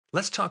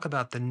Let's talk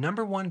about the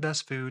number one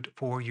best food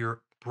for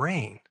your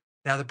brain.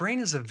 Now, the brain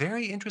is a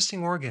very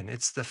interesting organ.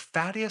 It's the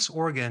fattiest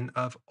organ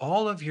of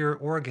all of your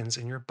organs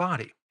in your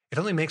body. It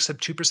only makes up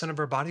 2% of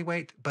our body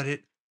weight, but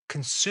it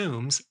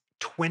consumes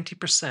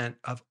 20%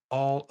 of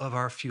all of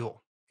our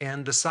fuel.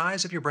 And the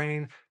size of your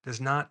brain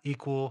does not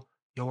equal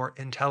your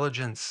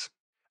intelligence.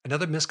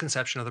 Another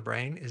misconception of the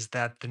brain is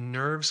that the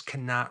nerves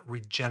cannot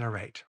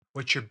regenerate.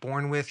 What you're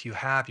born with, you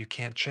have, you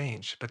can't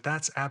change. But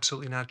that's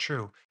absolutely not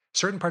true.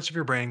 Certain parts of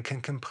your brain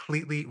can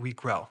completely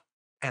regrow.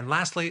 And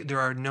lastly, there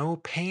are no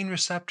pain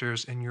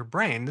receptors in your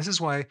brain. This is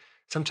why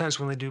sometimes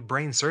when they do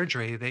brain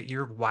surgery, that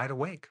you're wide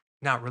awake.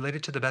 Now,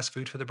 related to the best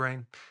food for the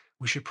brain,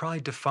 we should probably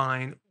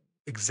define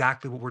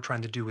exactly what we're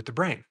trying to do with the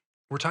brain.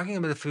 We're talking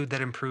about a food that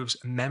improves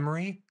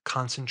memory,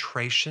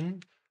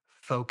 concentration,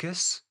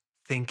 focus,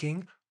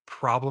 thinking,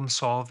 problem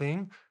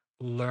solving,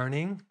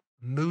 learning,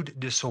 mood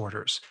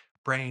disorders,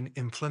 brain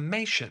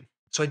inflammation.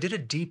 So I did a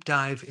deep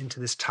dive into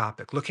this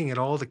topic, looking at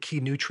all the key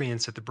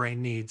nutrients that the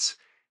brain needs.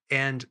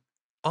 And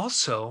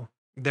also,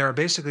 there are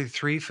basically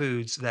three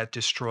foods that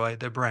destroy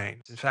the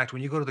brain. In fact,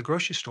 when you go to the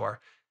grocery store,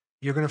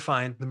 you're going to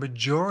find the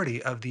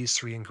majority of these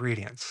three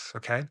ingredients.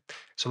 Okay.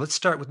 So let's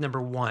start with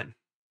number one,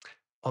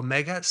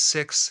 omega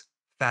 6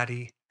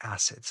 fatty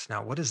acids.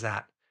 Now, what is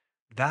that?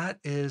 That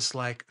is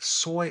like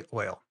soy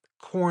oil,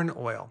 corn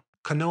oil,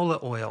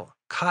 canola oil,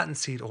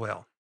 cottonseed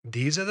oil.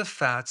 These are the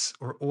fats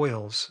or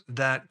oils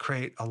that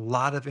create a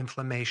lot of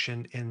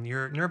inflammation in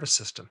your nervous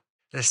system.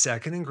 The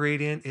second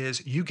ingredient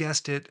is, you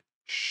guessed it,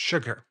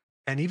 sugar.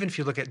 And even if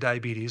you look at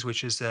diabetes,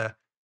 which is a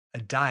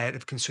diet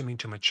of consuming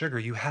too much sugar,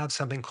 you have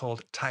something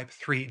called type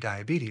 3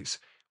 diabetes,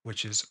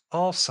 which is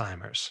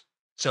Alzheimer's.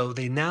 So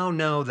they now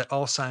know that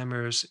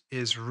Alzheimer's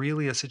is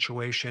really a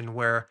situation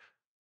where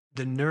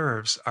the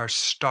nerves are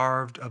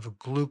starved of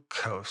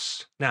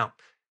glucose. Now,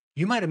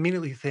 you might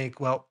immediately think,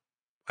 well,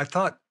 I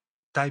thought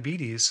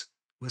diabetes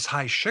was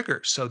high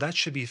sugar, so that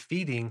should be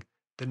feeding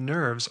the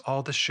nerves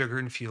all the sugar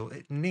and fuel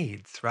it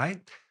needs,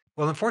 right?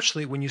 Well,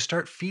 unfortunately, when you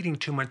start feeding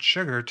too much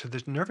sugar to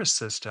the nervous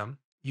system,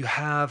 you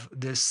have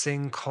this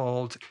thing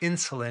called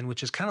insulin,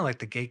 which is kind of like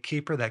the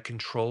gatekeeper that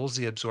controls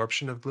the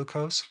absorption of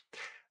glucose.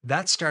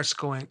 That starts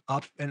going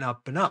up and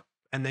up and up.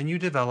 And then you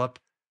develop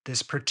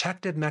this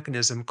protective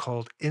mechanism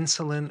called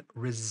insulin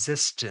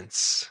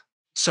resistance.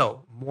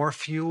 So, more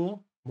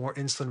fuel, more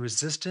insulin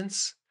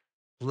resistance,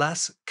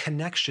 less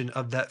connection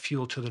of that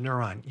fuel to the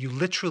neuron. You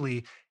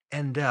literally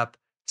end up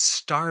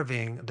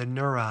starving the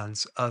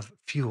neurons of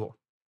fuel.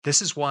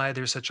 This is why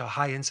there's such a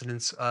high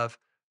incidence of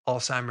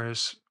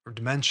Alzheimer's or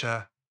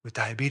dementia with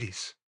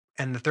diabetes.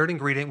 And the third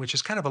ingredient, which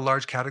is kind of a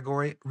large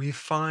category,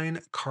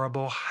 refined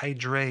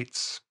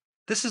carbohydrates.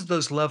 This is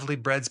those lovely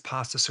breads,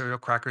 pasta, cereal,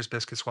 crackers,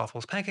 biscuits,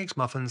 waffles, pancakes,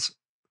 muffins,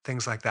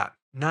 things like that.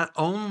 Not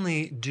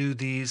only do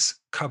these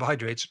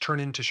carbohydrates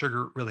turn into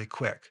sugar really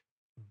quick,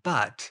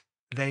 but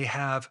they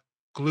have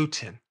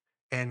gluten,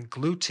 and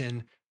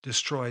gluten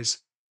destroys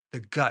the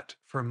gut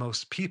for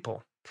most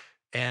people.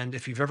 And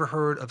if you've ever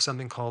heard of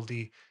something called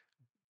the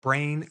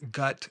brain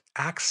gut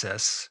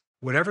axis,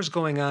 whatever's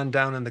going on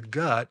down in the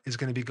gut is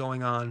going to be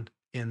going on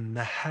in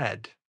the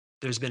head.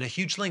 There's been a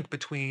huge link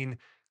between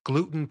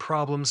gluten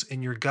problems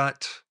in your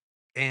gut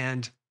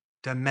and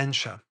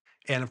dementia.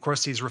 And of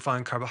course, these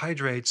refined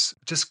carbohydrates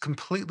just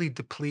completely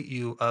deplete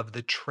you of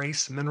the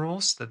trace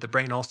minerals that the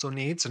brain also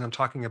needs. And I'm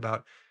talking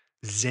about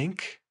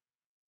zinc,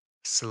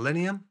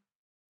 selenium,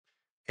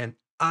 and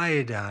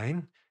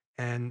iodine.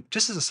 And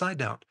just as a side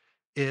note,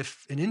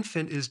 if an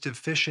infant is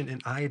deficient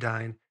in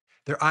iodine,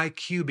 their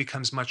IQ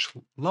becomes much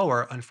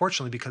lower,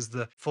 unfortunately, because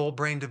the full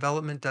brain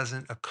development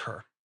doesn't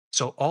occur.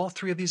 So, all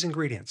three of these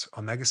ingredients,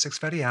 omega 6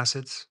 fatty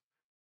acids,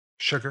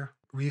 sugar,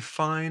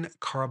 refined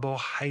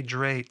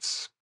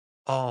carbohydrates,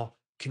 all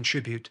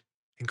contribute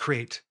and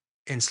create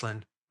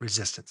insulin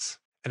resistance.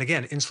 And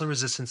again, insulin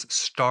resistance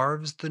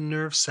starves the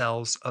nerve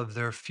cells of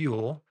their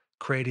fuel,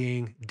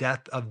 creating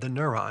death of the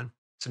neuron.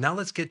 So now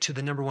let's get to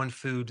the number one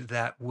food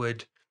that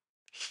would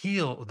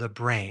heal the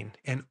brain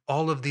and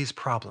all of these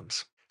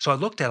problems. So I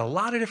looked at a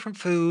lot of different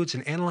foods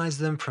and analyzed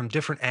them from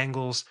different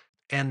angles.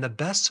 And the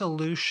best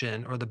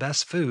solution or the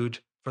best food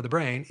for the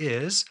brain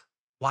is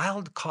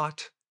wild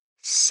caught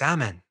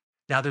salmon.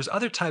 Now, there's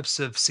other types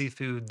of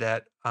seafood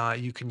that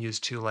you can use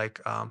too, like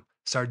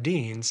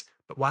sardines,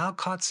 but wild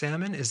caught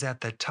salmon is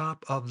at the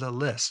top of the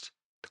list.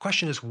 The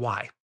question is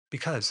why?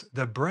 Because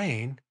the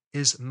brain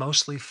is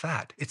mostly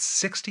fat, it's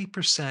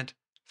 60%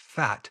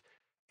 fat,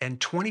 and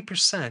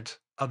 20%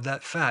 of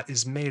that fat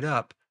is made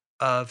up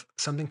of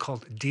something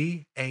called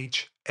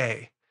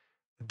DHA.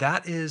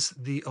 That is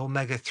the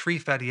omega 3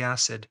 fatty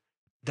acid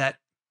that,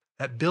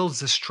 that builds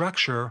the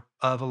structure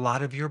of a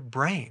lot of your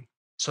brain.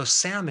 So,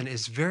 salmon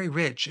is very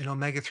rich in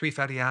omega 3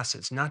 fatty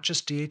acids, not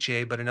just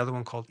DHA, but another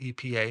one called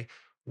EPA,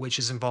 which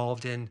is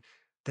involved in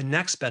the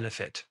next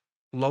benefit,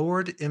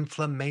 lowered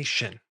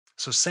inflammation.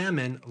 So,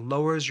 salmon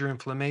lowers your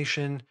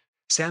inflammation.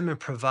 Salmon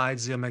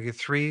provides the omega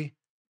 3,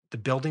 the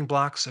building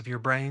blocks of your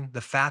brain,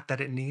 the fat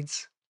that it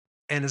needs.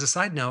 And as a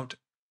side note,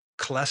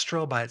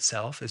 cholesterol by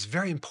itself is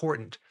very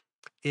important.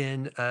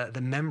 in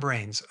the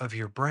membranes of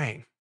your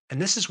brain.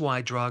 And this is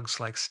why drugs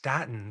like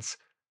statins,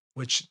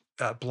 which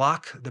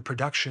block the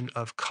production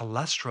of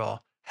cholesterol,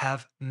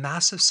 have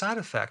massive side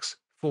effects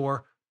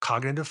for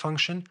cognitive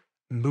function,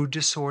 mood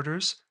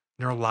disorders,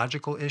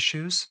 neurological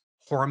issues,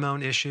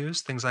 hormone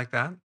issues, things like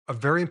that. A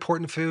very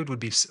important food would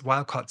be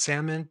wild caught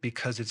salmon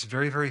because it's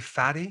very, very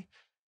fatty.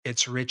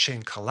 It's rich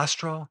in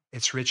cholesterol,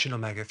 it's rich in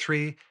omega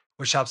 3,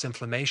 which helps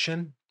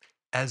inflammation,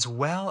 as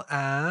well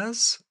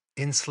as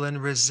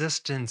insulin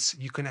resistance.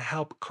 You can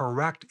help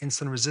correct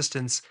insulin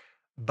resistance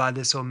by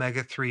this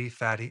omega 3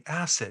 fatty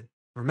acid.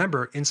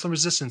 Remember, insulin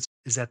resistance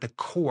is at the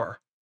core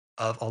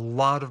of a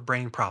lot of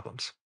brain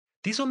problems.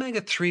 These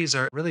omega 3s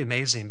are really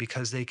amazing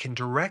because they can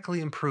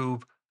directly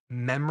improve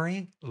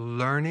memory,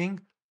 learning,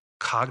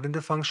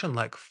 cognitive function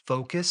like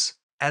focus,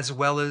 as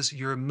well as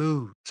your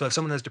mood. So, if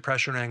someone has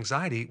depression or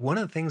anxiety, one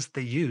of the things that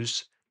they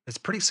use that's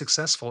pretty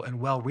successful and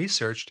well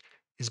researched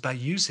is by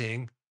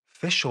using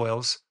fish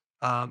oils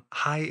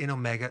high in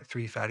omega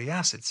 3 fatty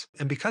acids.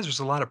 And because there's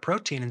a lot of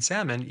protein in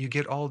salmon, you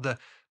get all the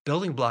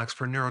building blocks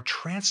for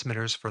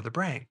neurotransmitters for the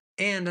brain.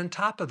 And on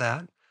top of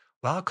that,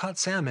 wild caught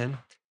salmon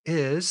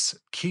is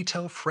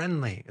keto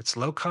friendly. It's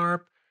low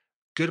carb,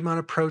 good amount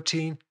of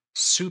protein,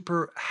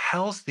 super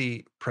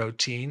healthy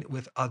protein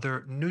with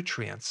other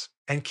nutrients.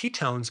 And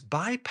ketones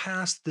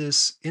bypass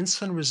this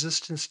insulin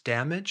resistance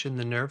damage in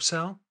the nerve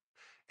cell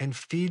and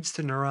feeds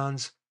the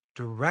neurons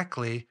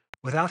directly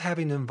without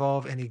having to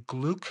involve any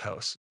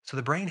glucose. So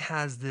the brain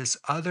has this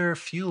other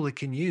fuel it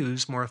can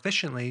use more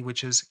efficiently,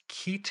 which is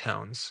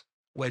ketones,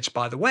 which,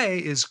 by the way,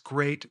 is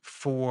great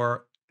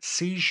for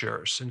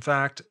seizures. In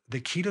fact,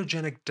 the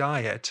ketogenic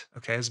diet,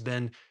 okay, has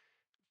been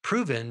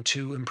proven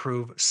to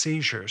improve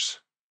seizures.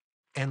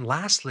 And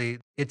lastly,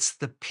 it's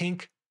the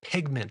pink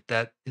pigment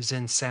that is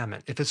in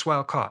salmon, if it's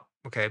wild caught,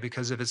 okay,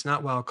 because if it's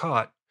not wild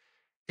caught,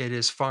 it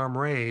is farm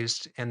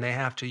raised and they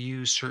have to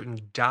use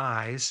certain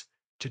dyes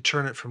to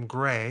turn it from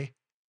gray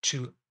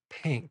to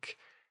pink.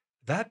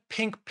 That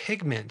pink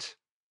pigment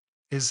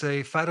is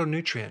a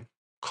phytonutrient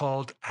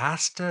called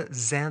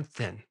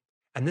astaxanthin.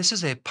 And this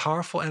is a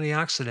powerful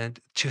antioxidant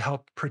to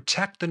help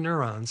protect the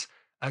neurons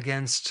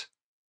against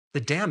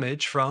the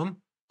damage from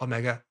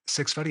omega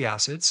 6 fatty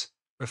acids,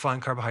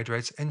 refined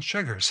carbohydrates, and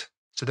sugars.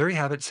 So there you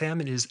have it.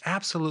 Salmon is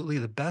absolutely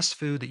the best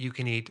food that you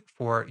can eat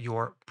for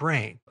your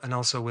brain. And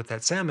also with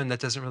that salmon, that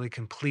doesn't really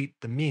complete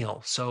the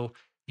meal. So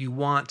you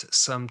want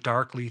some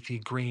dark leafy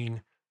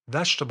green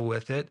vegetable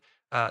with it.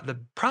 The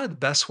probably the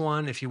best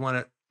one, if you want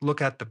to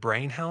look at the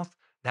brain health,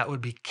 that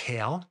would be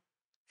kale.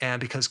 And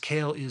because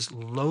kale is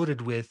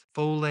loaded with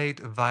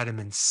folate,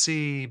 vitamin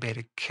C,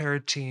 beta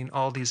carotene,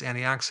 all these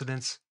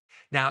antioxidants.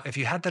 Now, if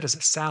you had that as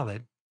a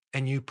salad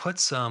and you put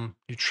some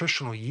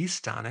nutritional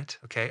yeast on it,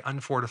 okay,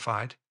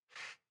 unfortified,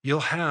 you'll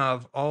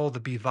have all the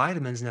B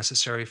vitamins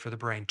necessary for the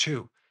brain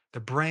too.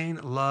 The brain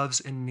loves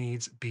and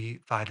needs B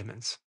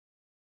vitamins.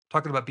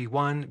 Talking about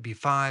B1,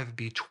 B5,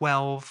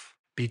 B12,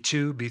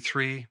 B2,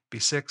 B3,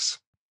 B6.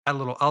 Add a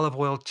little olive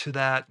oil to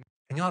that,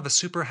 and you'll have a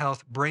super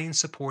health brain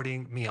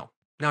supporting meal.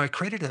 Now, I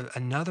created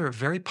another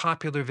very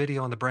popular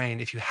video on the brain.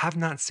 If you have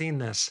not seen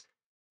this,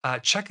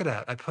 check it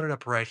out. I put it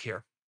up right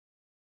here.